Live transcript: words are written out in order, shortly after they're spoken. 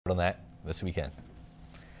on that this weekend.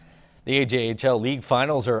 The AJHL League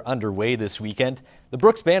Finals are underway this weekend. The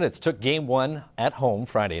Brooks Bandits took Game 1 at home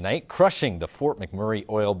Friday night, crushing the Fort McMurray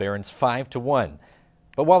Oil Barons 5-1.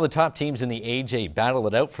 But while the top teams in the AJ battle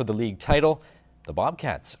it out for the league title, the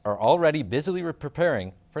Bobcats are already busily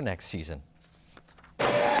preparing for next season.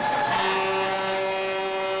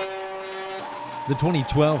 The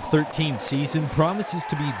 2012-13 season promises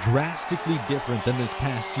to be drastically different than this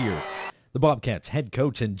past year. The Bobcats head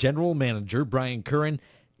coach and general manager Brian Curran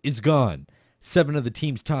is gone. 7 of the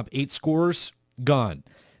team's top 8 scorers gone.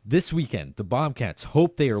 This weekend, the Bobcats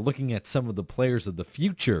hope they are looking at some of the players of the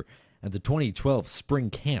future at the 2012 spring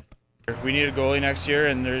camp. We need a goalie next year,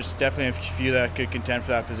 and there's definitely a few that could contend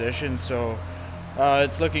for that position, so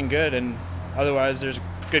it's looking good. And otherwise, there's a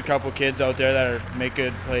good couple kids out there that make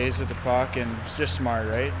good plays with the puck, and it's just smart,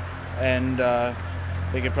 right? And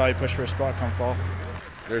they could probably push for a spot come fall.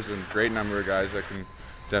 There's a great number of guys that can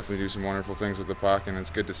definitely do some wonderful things with the puck, and it's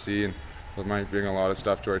good to see, and it might bring a lot of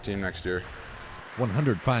stuff to our team next year.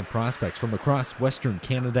 105 prospects from across Western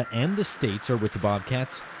Canada and the States are with the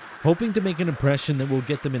Bobcats, hoping to make an impression that will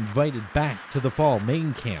get them invited back to the fall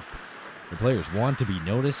main camp. The players want to be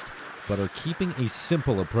noticed, but are keeping a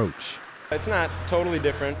simple approach. It's not totally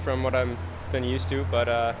different from what I've been used to, but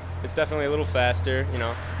it's definitely a little faster, you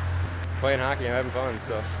know. Playing hockey and having fun,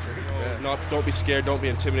 so. Yeah. Don't be scared, don't be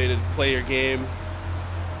intimidated, play your game.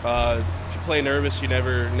 If you play nervous, you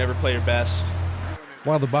never play your best.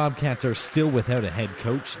 While the Bobcats are still without a head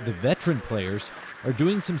coach, the veteran players are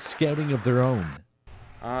doing some scouting of their own.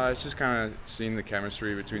 It's just kind of seeing the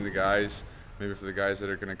chemistry between the guys, maybe for the guys that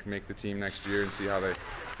are going to make the team next year, and see how they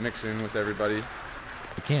mix in with everybody.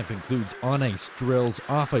 The camp includes on-ice drills,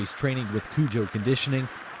 off-ice training with Cujo conditioning,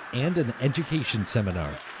 and an education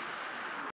seminar.